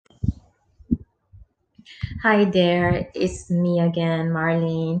Hi there, it's me again,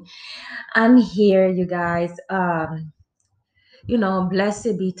 Marlene. I'm here, you guys.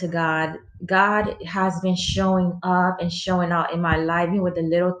 Blessed be to God. God has been showing up and showing out in my life, even with the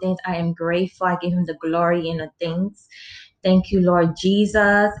little things. I am grateful. I give him the glory in the things. Thank you, Lord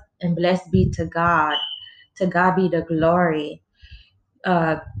Jesus, and blessed be to God. To God be the glory.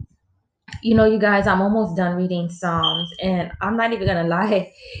 Uh, you guys, I'm almost done reading Psalms, and I'm not even gonna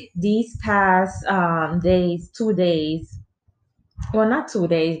lie. These past days, 2 days, well, not 2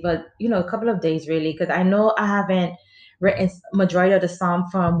 days, but a couple of days really, because I know I haven't written majority of the psalm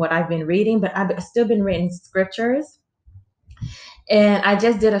from what I've been reading, but I've still been reading scriptures. And I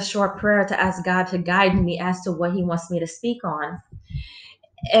just did a short prayer to ask God to guide me as to what He wants me to speak on.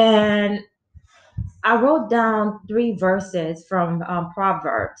 And I wrote down 3 verses from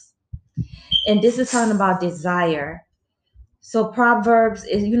Proverbs, and this is talking about desire. So Proverbs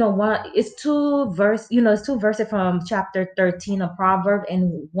is, it's 2 verse, it's 2 verses from chapter 13 of Proverbs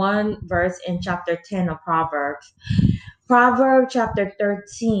and 1 verse in chapter 10 of Proverbs. Proverbs chapter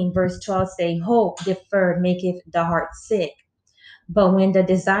 13, verse 12 say, Hope deferred maketh the heart sick, but when the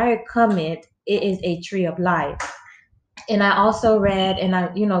desire cometh, it is a tree of life. And I also read, and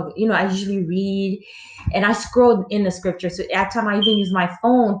I usually read, and I scroll in the scripture. So at time I even use my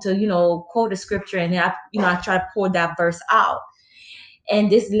phone to, quote the scripture, and then I try to pull that verse out.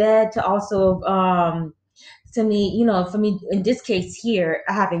 And this led to also to me, for me in this case here,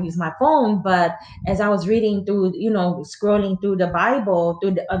 I haven't used my phone, but as I was reading through, scrolling through the Bible,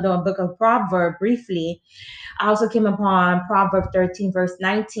 through the book of Proverbs briefly, I also came upon Proverbs 13, verse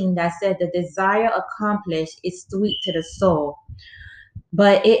 19, that said, The desire accomplished is sweet to the soul,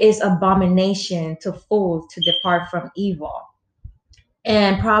 but it is abomination to fools to depart from evil.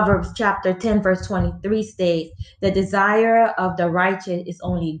 And Proverbs chapter 10, verse 23 states, The desire of the righteous is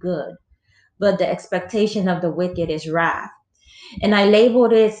only good, but the expectation of the wicked is wrath. And I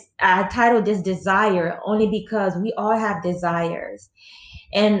titled this desire only because we all have desires.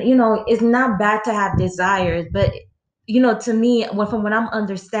 And, it's not bad to have desires, but, to me, from what I'm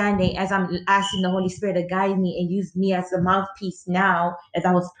understanding, as I'm asking the Holy Spirit to guide me and use me as a mouthpiece now, as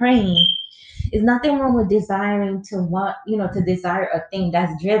I was praying, there's nothing wrong with desiring to want, to desire a thing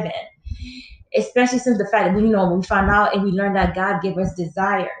that's driven, especially since the fact that we found out and we learned that God gave us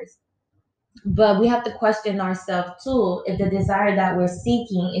desires. But we have to question ourselves too if the desire that we're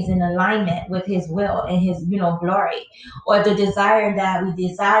seeking is in alignment with His will and His, glory, or if the desire that we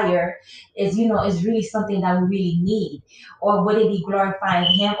desire is really something that we really need, or would it be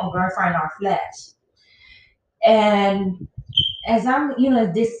glorifying Him or glorifying our flesh? And as I'm,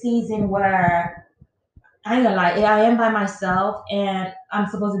 this season where I ain't gonna lie, I am by myself and I'm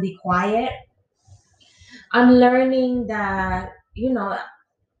supposed to be quiet. I'm learning that,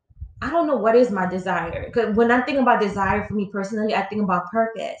 I don't know what is my desire. Because when I think about desire for me personally, I think about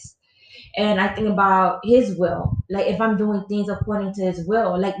purpose. And I think about His will. Like if I'm doing things according to His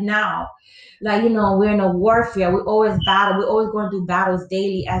will, like now, like, we're in a warfare. We always battle. We're always going through battles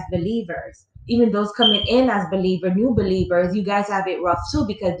daily as believers. Even those coming in as new believers, you guys have it rough too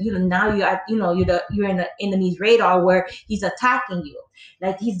because now you're in the enemy's radar where he's attacking you.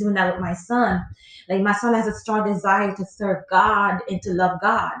 Like he's doing that with my son. Like my son has a strong desire to serve God and to love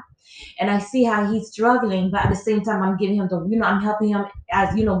God, and I see how he's struggling, but at the same time, I'm giving him I'm helping him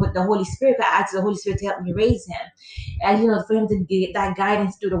as, with the Holy Spirit. I ask the Holy Spirit to help me raise him, and, for him to get that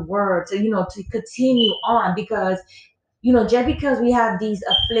guidance through the word, to, to continue on because, just because we have these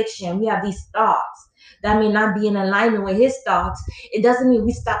affliction, we have these thoughts that may not be in alignment with His thoughts, it doesn't mean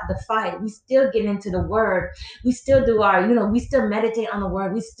we stop the fight. We still get into the word. We still do we still meditate on the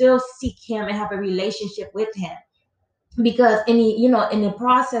word. We still seek Him and have a relationship with Him, because in the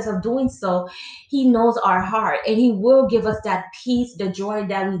process of doing so, He knows our heart and He will give us that peace, the joy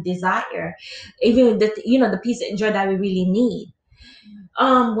that we desire, even the peace and joy that we really need.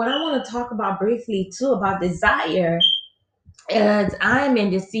 What I want to talk about briefly too about desire is I'm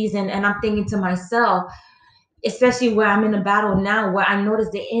in this season and I'm thinking to myself, especially where I'm in a battle now, where I notice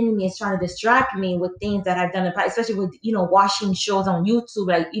the enemy is trying to distract me with things that I've done in the past, especially with, watching shows on YouTube,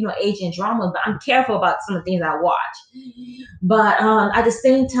 like, Asian dramas, but I'm careful about some of the things I watch. But at the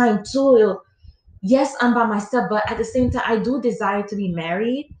same time too, yes, I'm by myself, but at the same time, I do desire to be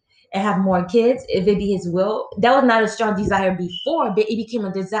married and have more kids if it be His will. That was not a strong desire before, but it became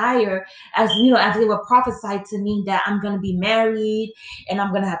a desire as as they were prophesied to me that I'm gonna be married and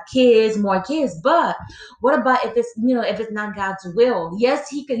I'm gonna have kids, more kids. But what about if it's if it's not God's will? Yes,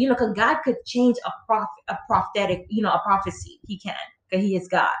 He could, because God could change a prophetic, a prophecy. He can, because He is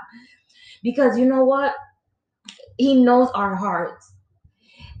God. Because you know what? He knows our hearts.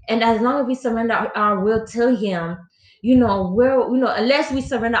 And as long as we surrender our will to him, unless we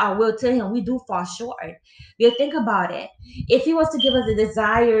surrender our will to him, we do fall short. You think about it. If he was to give us the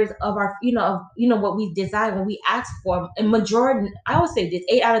desires of our, what we desire when we ask for, and majority, I would say this,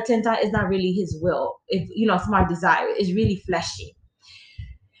 8 out of 10 times is not really his will. If it's my desire, it's really fleshy.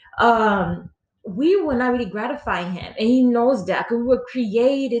 We will not really gratify him, and he knows that, because we were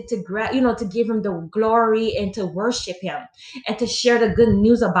created to give him the glory and to worship him and to share the good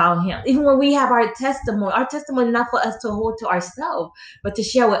news about him. Even when we have our testimony is not for us to hold to ourselves, but to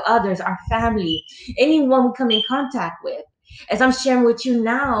share with others, our family, anyone we come in contact with. As I'm sharing with you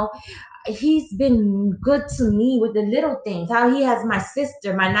now, he's been good to me with the little things. How he has my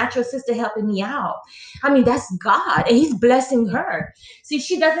sister, my natural sister, helping me out. I mean, that's God, and he's blessing her. See,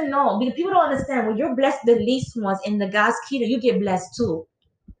 she doesn't know, because people don't understand, when you're blessed the least ones in the God's kingdom, you get blessed too.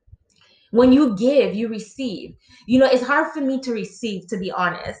 When you give, you receive. It's hard for me to receive, to be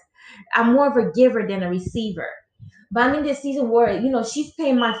honest. I'm more of a giver than a receiver. But I'm in this season where, she's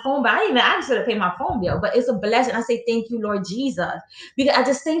paying my phone bill. I didn't even ask her to pay my phone bill, but it's a blessing. I say, thank you, Lord Jesus. Because at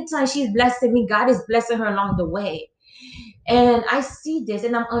the same time, she's blessing me. God is blessing her along the way. And I see this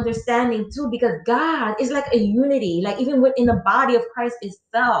and I'm understanding too, because God is like a unity, like even within the body of Christ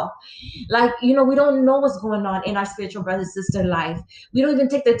itself. Like, we don't know what's going on in our spiritual brother sister life. We don't even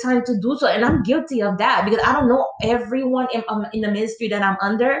take the time to do so. And I'm guilty of that, because I don't know everyone in the ministry that I'm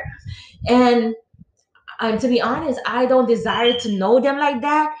under. And to be honest, I don't desire to know them like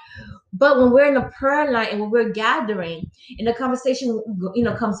that. But when we're in a prayer line and when we're gathering and the conversation,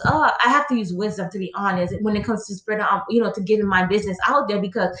 comes up, I have to use wisdom, to be honest, when it comes to spreading out, to getting my business out there,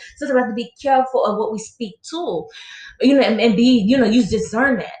 because sometimes we have to be careful of what we speak to, and be, use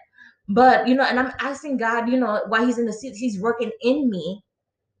discernment. But, and I'm asking God, while he's in the seat, he's working in me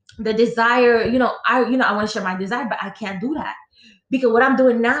the desire, I want to share my desire, but I can't do that. Because what I'm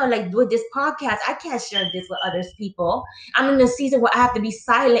doing now, like with this podcast, I can't share this with others people. I'm in a season where I have to be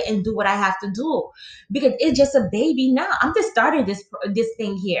silent and do what I have to do, because it's just a baby now. I'm just starting this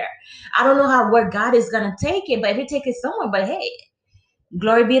thing here. I don't know where God is gonna take it, but if He take it somewhere, but hey,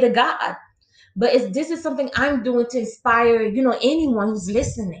 glory be to God. But this is something I'm doing to inspire, anyone who's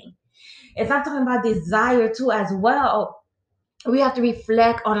listening. If I'm talking about desire too as well, we have to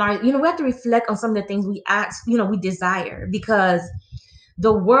reflect on we have to reflect on some of the things we ask, we desire, because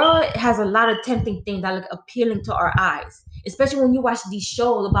the world has a lot of tempting things that look appealing to our eyes, especially when you watch these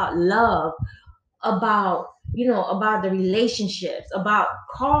shows about love, about about the relationships, about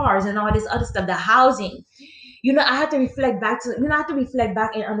cars and all this other stuff, the housing. I have to reflect back to I have to reflect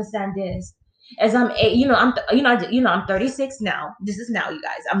back and understand this. As I'm I'm 36 now. This is now, you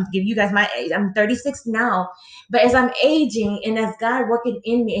guys. I'm giving you guys my age. I'm 36 now. But as I'm aging and as God working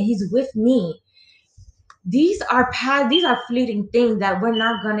in me and He's with me, these are fleeting things that we're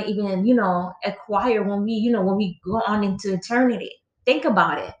not gonna even, acquire when we go on into eternity. Think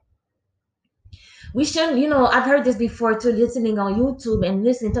about it. We shouldn't, I've heard this before too, listening on YouTube and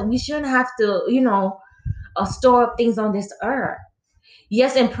listening to, we shouldn't have to, store up things on this earth.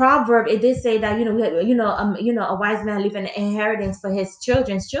 Yes, in Proverbs it did say that, a wise man leave an inheritance for his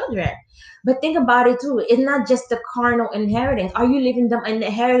children's children. But think about it too. It's not just the carnal inheritance. Are you leaving them an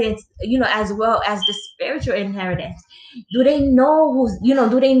inheritance, as well as the spiritual inheritance? Do they know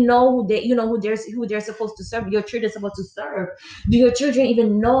do they know who they're supposed to serve? Your children are supposed to serve. Do your children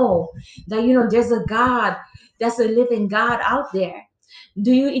even know that there's a God, that's a living God out there?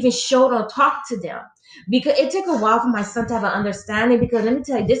 Do you even show or talk to them? Because it took a while for my son to have an understanding, because let me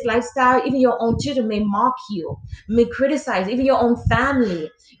tell you, this lifestyle, even your own children may mock you, may criticize, even your own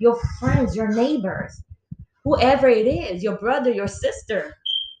family, your friends, your neighbors, whoever it is, your brother, your sister.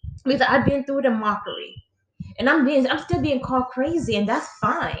 Because I've been through the mockery, and I'm still being called crazy, and that's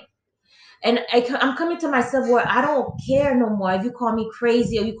fine. And I'm coming to myself where I don't care no more if you call me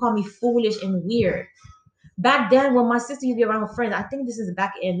crazy or you call me foolish and weird. Back then, when my sister used to be around her friends, I think this is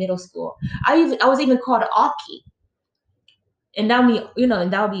back in middle school, I was even called Aki. And that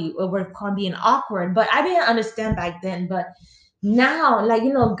would be a word called being awkward. But I didn't understand back then. But now, like,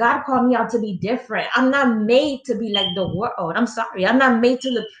 God called me out to be different. I'm not made to be like the world. I'm sorry. I'm not made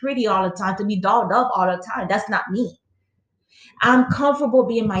to look pretty all the time, to be dolled up all the time. That's not me. I'm comfortable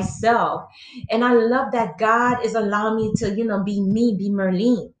being myself. And I love that God is allowing me to, be me, be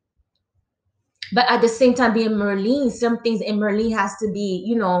Merlene. But at the same time, being Merlene, some things in Merlene has to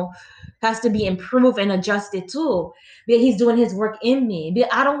be improved and adjusted too. Because He's doing His work in me. Because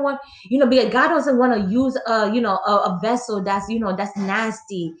I don't want, because God doesn't want to use a vessel that's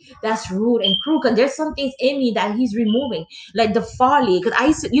nasty, that's rude and cruel. Because there's some things in me that He's removing, like the folly. Because I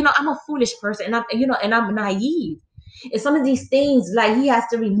used to, I'm a foolish person, and I'm naive. And some of these things, like, he has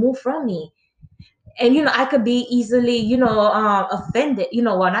to remove from me. And I could be easily, offended.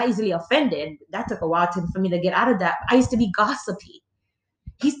 Well, not easily offended. That took a while for me to get out of that. I used to be gossipy.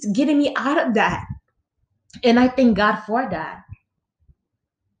 He's getting me out of that, and I thank God for that.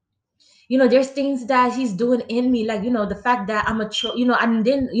 There's things that he's doing in me, like, the fact that I'm and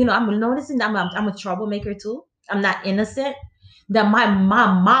then, I'm noticing that I'm a troublemaker too. I'm not innocent. That my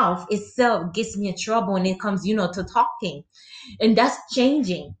mouth itself gets me in trouble when it comes, to talking, and that's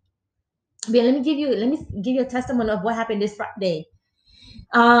changing. But let me give you a testimony of what happened this Friday.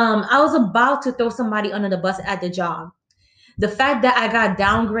 I was about to throw somebody under the bus at the job. The fact that I got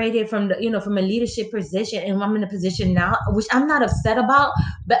downgraded from from a leadership position, and I'm in a position now, which I'm not upset about,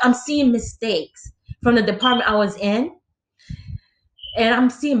 but I'm seeing mistakes from the department I was in, and I'm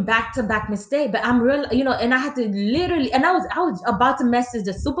seeing back to back mistake. But I'm real, and I had to literally, and I was about to message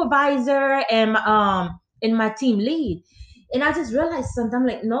the supervisor and my team lead, and I just realized something. I'm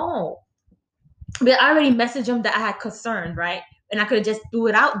like, no, but I already messaged him that I had concern, right? And I could have just threw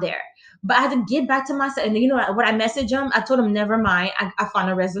it out there. But I had to get back to myself. And what I messaged him, I told him, never mind. I found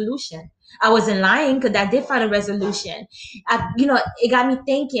a resolution. I wasn't lying, because I did find a resolution. It got me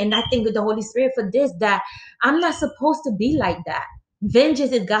thinking, and I think with the Holy Spirit for this, that I'm not supposed to be like that.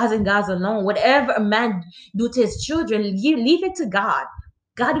 Vengeance is God's and God's alone. Whatever a man do to his children, you leave it to God.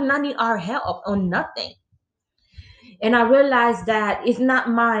 God do not need our help on nothing. And I realized that it's not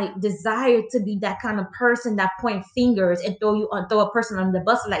my desire to be that kind of person that point fingers and throw a person on the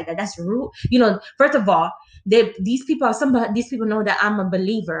bus like that. That's rude. First of all, some of these people know that I'm a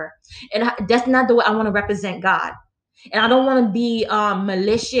believer, and that's not the way I want to represent God. And I don't want to be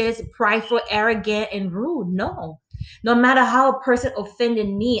malicious, prideful, arrogant, and rude. No matter how a person offended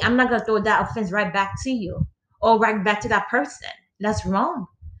me, I'm not gonna throw that offense right back to you or right back to that person. That's wrong,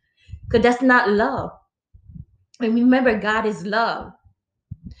 because that's not love. And remember, God is love.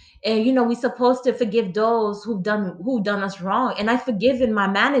 And we're supposed to forgive those who done us wrong. And I forgiven my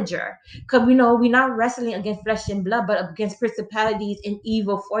manager, because we're not wrestling against flesh and blood, but against principalities and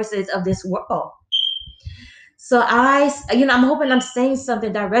evil forces of this world. So I'm hoping I'm saying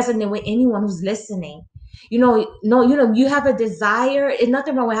something that resonates with anyone who's listening. No, you have a desire. It's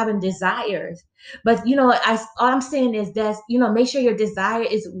nothing wrong with having desires, but all I'm saying is that make sure your desire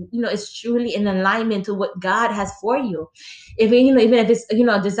is truly in alignment to what God has for you. If even if it's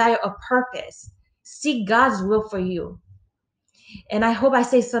a desire of purpose, seek God's will for you. And I hope I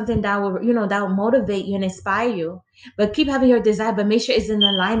say something that will motivate you and inspire you. But keep having your desire, but make sure it's in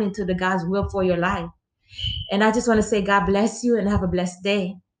alignment to the God's will for your life. And I just want to say, God bless you and have a blessed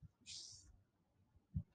day.